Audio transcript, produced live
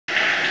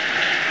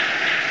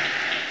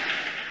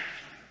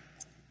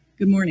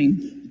Good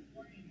morning.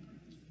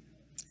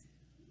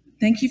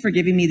 Thank you for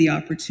giving me the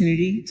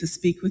opportunity to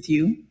speak with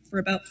you for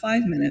about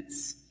 5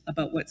 minutes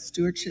about what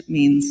stewardship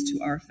means to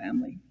our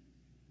family.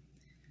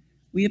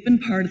 We have been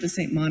part of the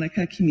St.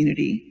 Monica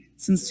community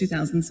since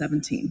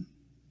 2017.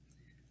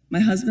 My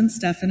husband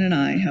Stefan and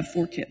I have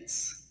 4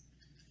 kids.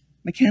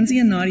 Mackenzie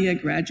and Nadia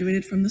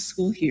graduated from the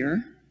school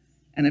here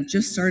and have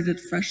just started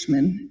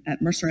freshmen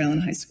at Mercer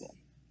Island High School.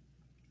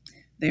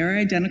 They are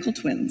identical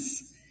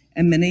twins,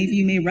 and many of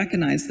you may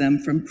recognize them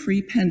from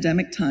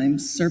pre-pandemic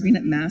times serving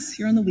at Mass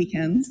here on the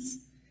weekends,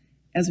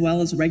 as well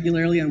as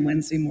regularly on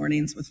Wednesday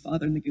mornings with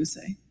Father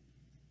Neguse.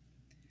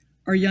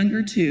 Our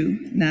younger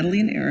 2, Natalie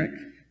and Eric,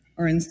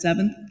 are in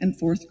 7th and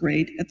 4th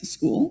grade at the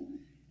school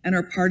and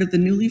are part of the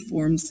newly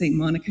formed St.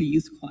 Monica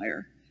Youth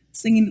Choir,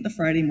 singing at the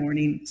Friday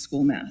morning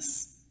school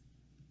Mass.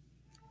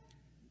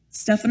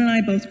 Stefan and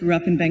I both grew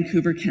up in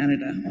Vancouver,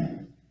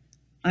 Canada.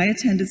 I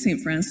attended St.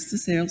 Francis de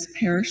Sales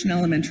Parish and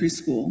Elementary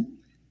School,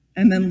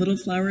 and then Little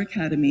Flower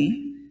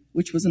Academy,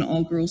 which was an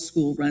all-girls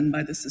school run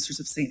by the Sisters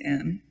of St.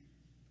 Anne.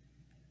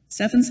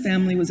 Stefan's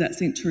family was at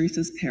St.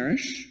 Teresa's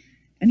Parish,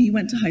 and he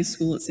went to high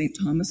school at St.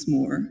 Thomas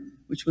More,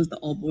 which was the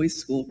all-boys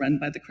school run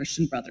by the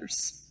Christian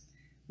Brothers.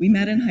 We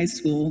met in high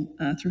school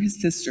through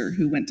his sister,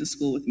 who went to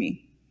school with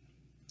me.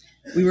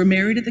 We were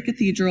married at the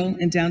cathedral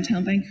in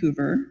downtown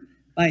Vancouver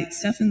by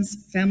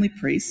Stefan's family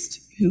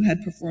priest, who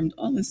had performed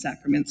all his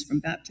sacraments from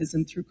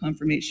baptism through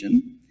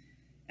confirmation,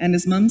 and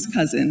his mom's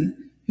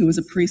cousin, who was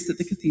a priest at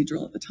the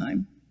cathedral at the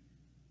time.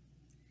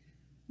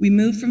 We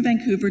moved from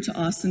Vancouver to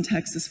Austin,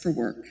 Texas for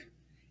work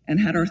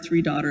and had our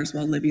 3 daughters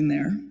while living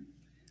there.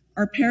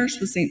 Our parish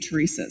was St.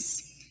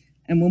 Teresa's,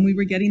 and when we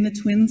were getting the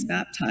twins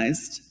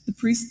baptized, the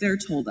priest there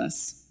told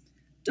us,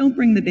 "Don't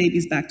bring the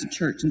babies back to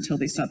church until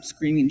they stop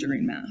screaming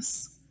during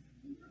Mass."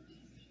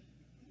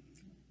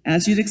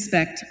 As you'd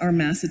expect, our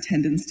Mass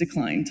attendance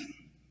declined.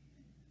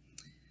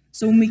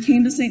 So when we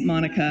came to St.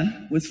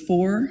 Monica with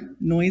 4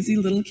 noisy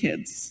little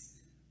kids,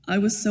 I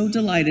was so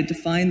delighted to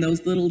find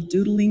those little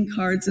doodling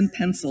cards and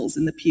pencils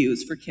in the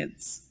pews for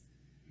kids.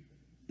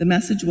 The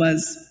message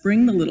was,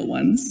 bring the little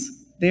ones,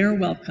 they are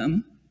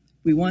welcome,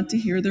 we want to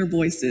hear their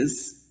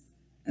voices,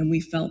 and we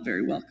felt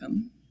very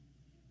welcome.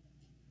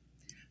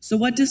 So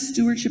what does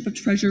Stewardship of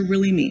Treasure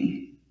really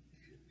mean?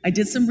 I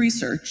did some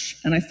research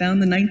and I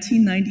found the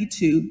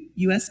 1992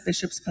 U.S.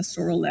 Bishop's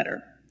Pastoral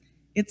Letter.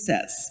 It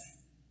says,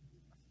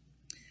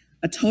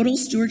 "A total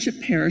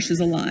stewardship parish is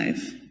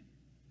alive.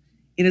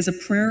 It is a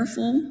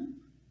prayerful,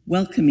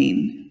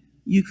 welcoming,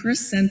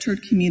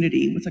 Eucharist-centered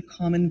community with a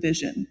common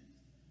vision.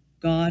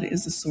 God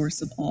is the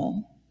source of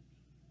all.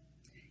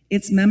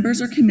 Its members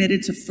are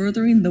committed to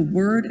furthering the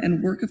word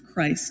and work of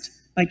Christ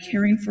by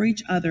caring for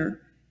each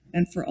other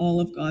and for all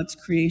of God's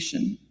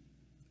creation.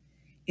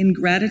 In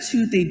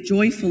gratitude, they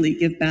joyfully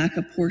give back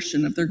a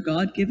portion of their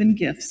God-given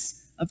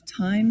gifts of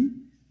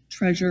time,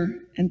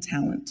 treasure, and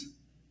talent."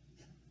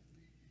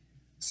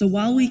 So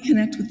while we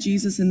connect with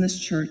Jesus in this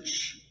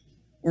church,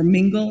 or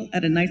mingle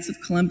at a Knights of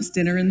Columbus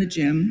dinner in the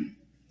gym,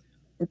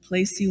 or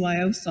play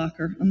CYO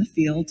soccer on the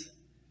field,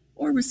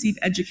 or receive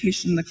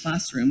education in the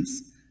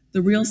classrooms,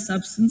 the real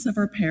substance of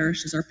our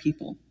parish is our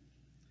people.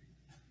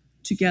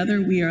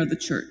 Together we are the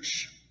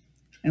church,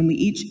 and we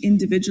each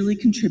individually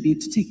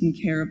contribute to taking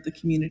care of the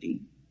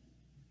community.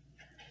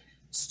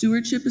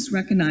 Stewardship is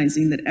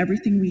recognizing that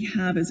everything we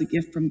have is a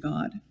gift from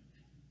God,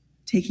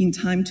 taking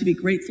time to be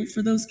grateful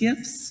for those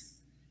gifts,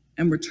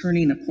 and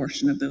returning a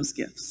portion of those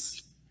gifts.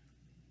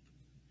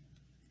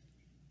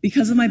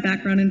 Because of my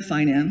background in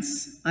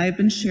finance, I have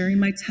been sharing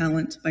my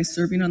talent by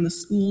serving on the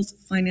school's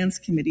finance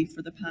committee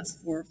for the past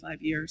 4 or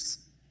 5 years.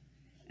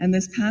 And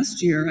this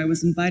past year, I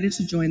was invited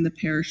to join the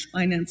parish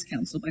finance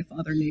council by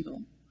Father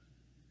Nagel.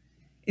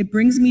 It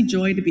brings me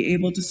joy to be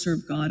able to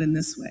serve God in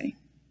this way.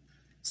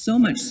 So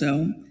much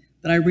so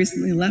that I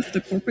recently left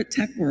the corporate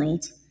tech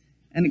world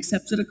and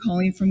accepted a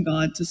calling from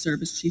God to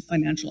serve as Chief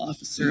Financial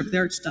Officer of the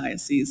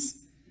Archdiocese,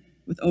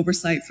 with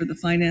oversight for the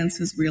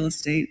finances, real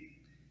estate,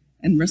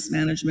 and risk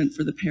management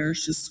for the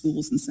parish's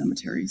schools and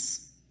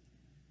cemeteries.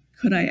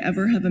 Could I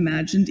ever have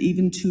imagined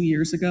even 2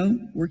 years ago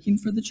working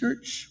for the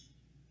church?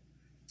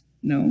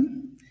 No,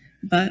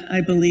 but I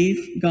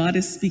believe God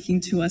is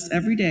speaking to us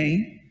every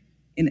day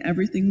in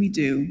everything we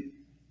do,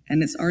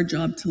 and it's our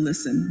job to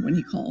listen when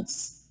he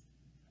calls.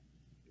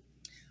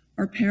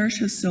 Our parish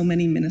has so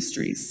many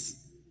ministries.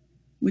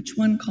 Which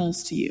one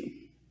calls to you?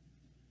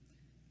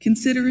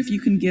 Consider if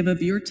you can give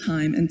of your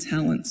time and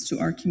talents to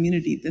our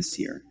community this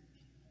year,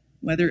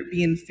 whether it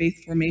be in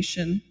faith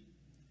formation,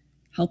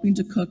 helping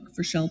to cook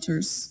for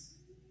shelters,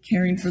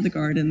 caring for the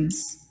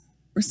gardens,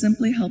 or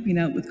simply helping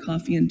out with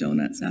coffee and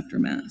donuts after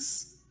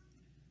Mass.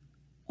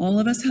 All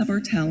of us have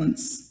our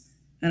talents,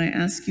 and I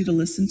ask you to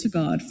listen to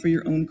God for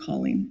your own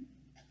calling.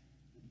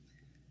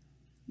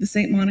 The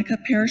St. Monica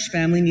Parish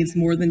family needs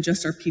more than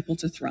just our people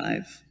to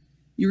thrive.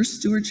 Your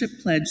stewardship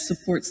pledge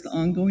supports the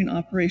ongoing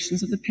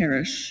operations of the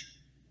parish,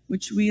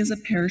 which we as a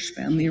parish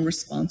family are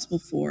responsible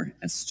for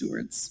as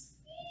stewards.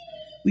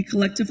 We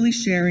collectively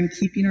share in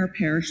keeping our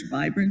parish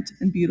vibrant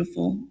and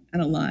beautiful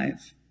and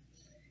alive.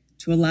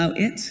 to allow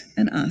it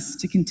and us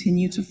to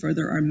continue to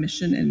further our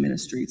mission and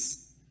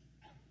ministries.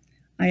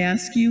 I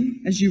ask you,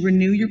 as you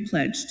renew your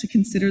pledge, to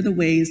consider the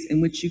ways in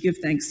which you give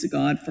thanks to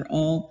God for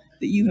all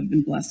that you have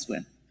been blessed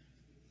with.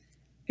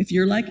 If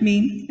you're like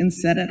me and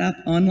set it up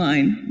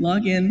online,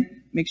 log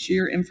in, make sure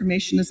your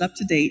information is up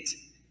to date,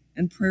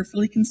 and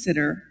prayerfully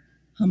consider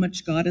how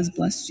much God has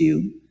blessed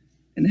you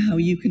and how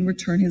you can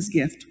return his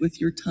gift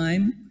with your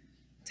time,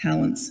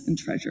 talents, and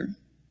treasure.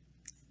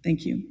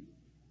 Thank you.